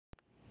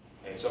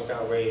some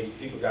kind of ways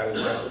people got to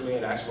impress with me,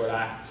 and that's what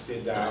I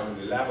sit down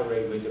and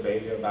elaborate with the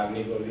baby about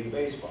Negro League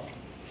baseball.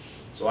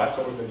 So I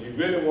told him, if you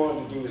really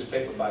wanted to do this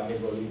paper about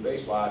Negro League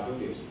baseball, I'll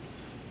do this.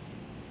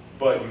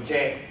 But you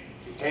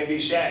can't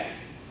be shabby.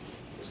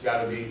 It's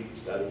gotta be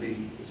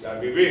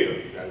real.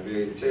 You gotta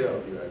be able to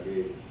tell. You gotta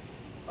be,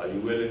 are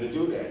you willing to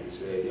do that? He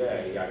said,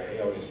 yeah. He got an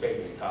A on his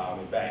paper and he called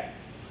me back.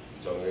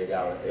 He told me he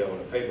got an A on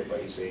the paper,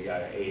 but he said he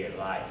got an A in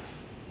life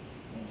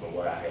from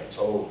what I had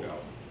told him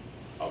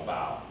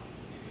about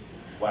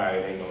why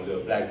it ain't no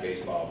little black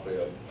baseball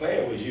player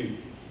playing with you.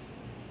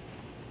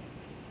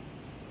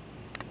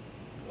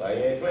 Why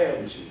he ain't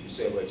playing with you? You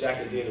said, well,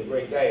 Jackie did a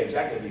great day.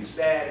 Jackie would be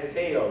sad as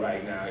hell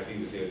right now if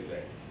he was here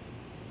today.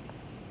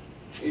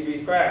 He'd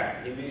be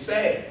crying. He'd be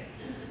sad.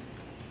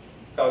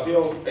 Because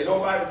ain't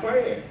nobody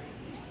playing.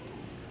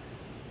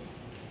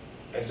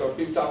 And so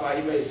people talk about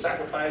he made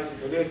sacrifices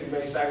for this, he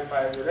made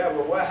sacrifices for that.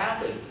 Well, what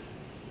happened?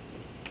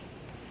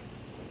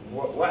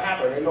 What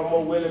happened? Ain't no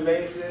more Willie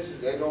Mays,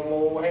 ain't no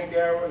more Hank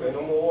Aaron, ain't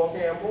no more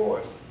Walk-In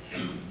Boys.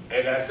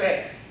 And that's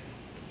sad.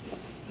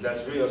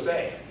 That's real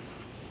sad.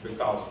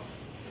 Because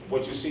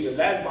what you see the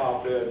Latin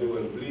ball player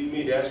doing, believe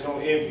me, there's no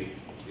envy.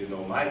 You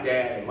know, my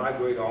dad and my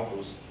great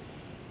uncles,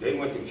 they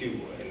went to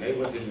Cuba and they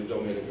went to the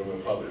Dominican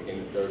Republic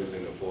in the 30s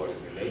and the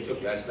 40s, and they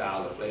took that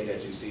style of play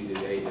that you see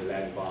today, the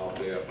Latin ball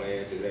player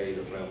playing today,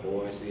 the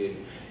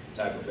flamboyancy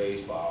type of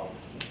baseball.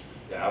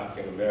 The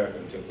African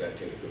American took that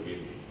to the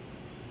Caribbean,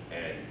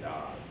 and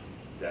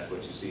that's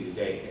what you see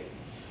today.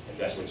 And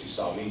that's what you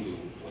saw me do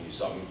when you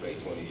saw me play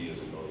 20 years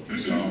ago. You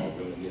saw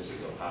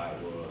reminiscences of how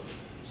it was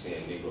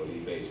seeing Negro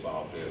League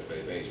baseball players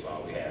play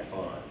baseball. We had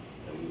fun,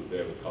 and we were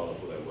very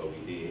colorful at what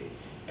we did.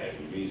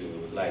 And the reason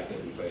it was like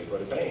that, we played for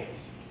the fans.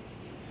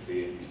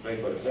 See, we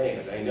played for the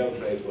fans. I ain't never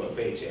played for a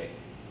paycheck.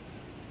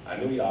 I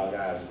knew y'all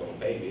guys was gonna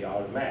pay me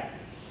automatic,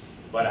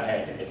 but I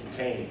had to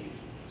entertain you.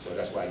 So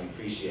that's why you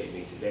appreciate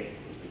me today.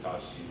 It's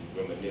because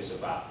you reminisce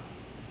about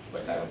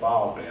what type of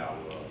ball player I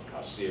was,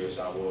 how serious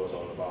I was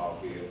on the ball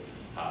field,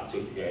 how I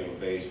took the game of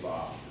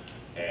baseball,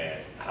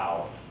 and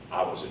how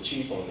I was a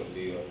chief on the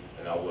field,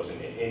 and I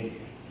wasn't an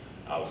Indian.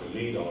 I was a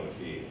leader on the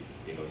field.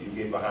 You know, you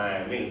get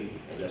behind me,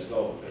 and let's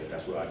go. And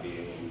that's what I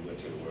did when we went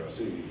to the World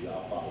Series.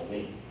 Y'all follow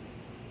me.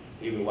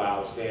 Even while I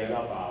was staying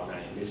up all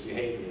night,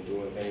 misbehaving and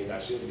doing things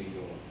I shouldn't be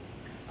doing.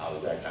 I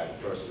was that type of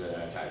person and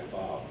that type of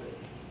ball player.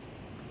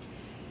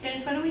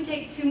 Dennis, why don't we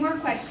take 2 more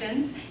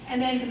questions,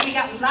 and then we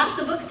got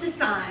lots of books to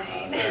sign.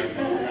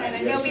 And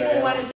I know people want to